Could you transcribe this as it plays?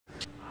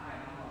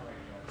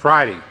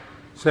Friday,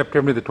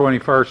 September the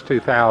 21st,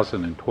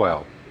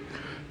 2012.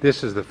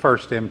 This is the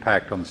first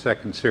impact on the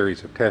second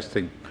series of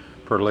testing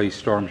for Helix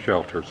storm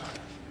shelters.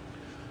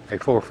 A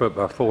 4 foot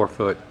by 4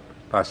 foot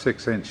by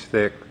 6 inch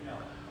thick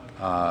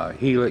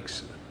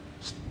Helix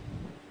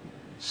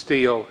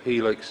steel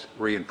Helix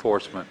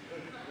reinforcement,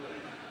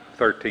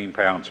 13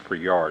 pounds per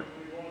yard.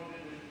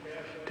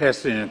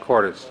 Testing in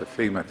accordance to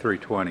FEMA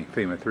 320,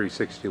 FEMA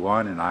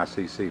 361, and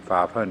ICC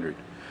 500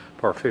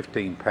 for a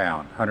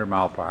 15-pound,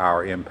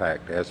 100-mile-per-hour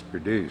impact as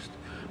produced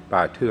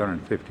by a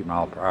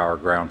 250-mile-per-hour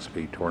ground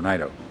speed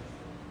tornado.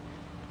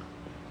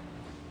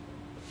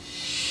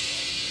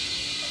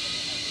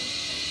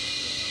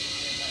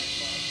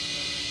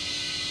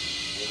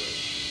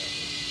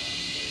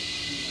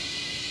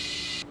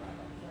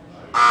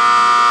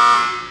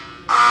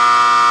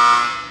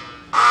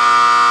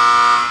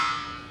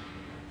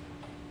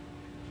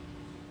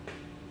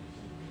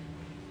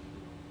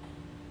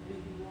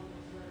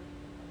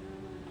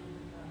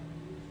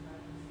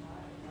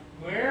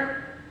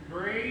 Clear?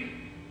 3,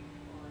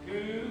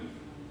 2,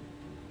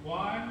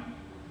 1.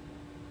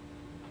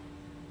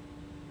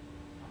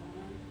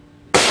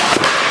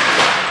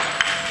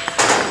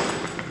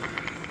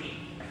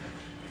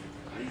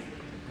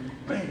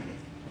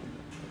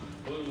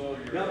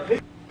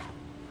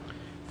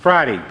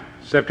 Friday,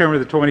 September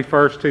the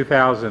 21st,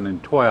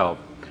 2012.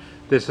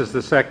 This is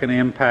the second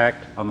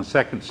impact on the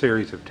second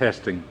series of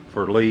testing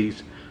for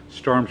Helix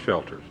storm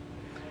shelters.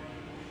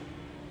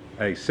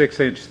 A 6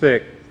 inch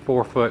thick,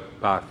 4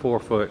 foot by 4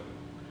 foot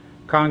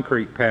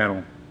concrete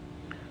panel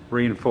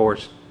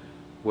reinforced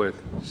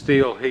with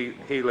steel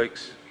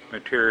Helix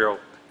material,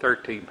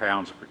 13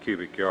 pounds per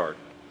cubic yard.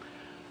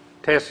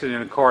 Tested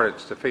in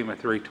accordance to FEMA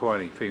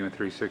 320, FEMA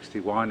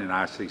 361, and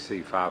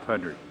ICC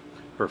 500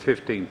 for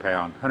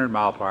 15-pound,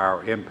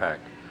 100-mile-per-hour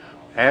impact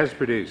as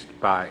produced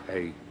by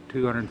a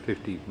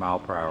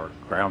 250-mile-per-hour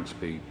ground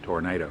speed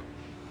tornado.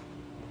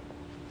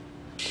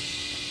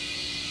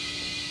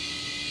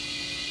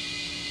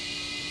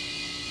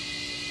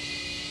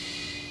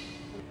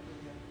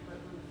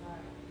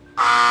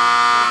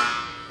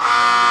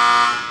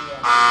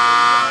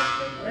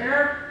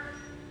 Clear?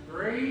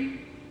 3,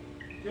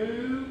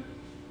 2,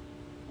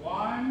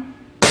 1.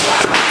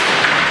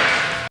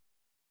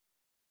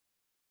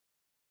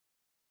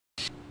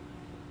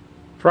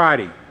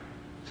 Friday,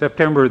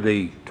 September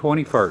the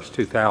 21st,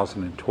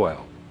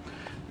 2012.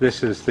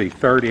 This is the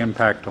third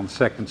impact on the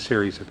second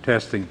series of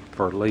testing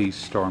for Helix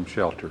storm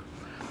shelter.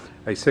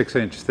 A 6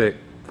 inch thick,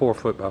 4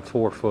 foot by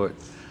 4 foot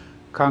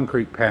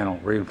concrete panel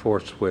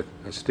reinforced with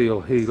a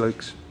steel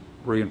Helix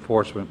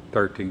reinforcement,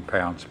 13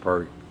 pounds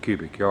per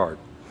cubic yard.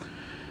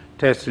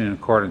 Tested in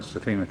accordance to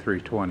FEMA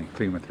 320,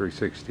 FEMA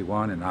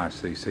 361, and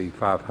ICC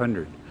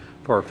 500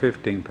 for a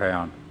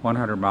 15-pound,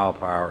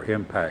 100-mile-per-hour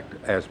impact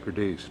as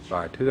produced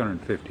by a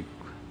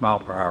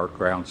 250-mile-per-hour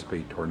ground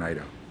speed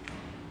tornado.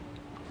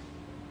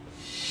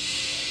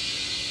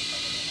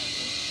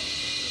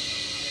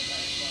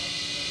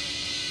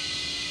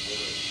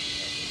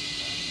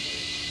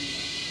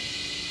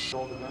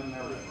 Sold it in and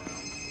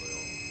everything.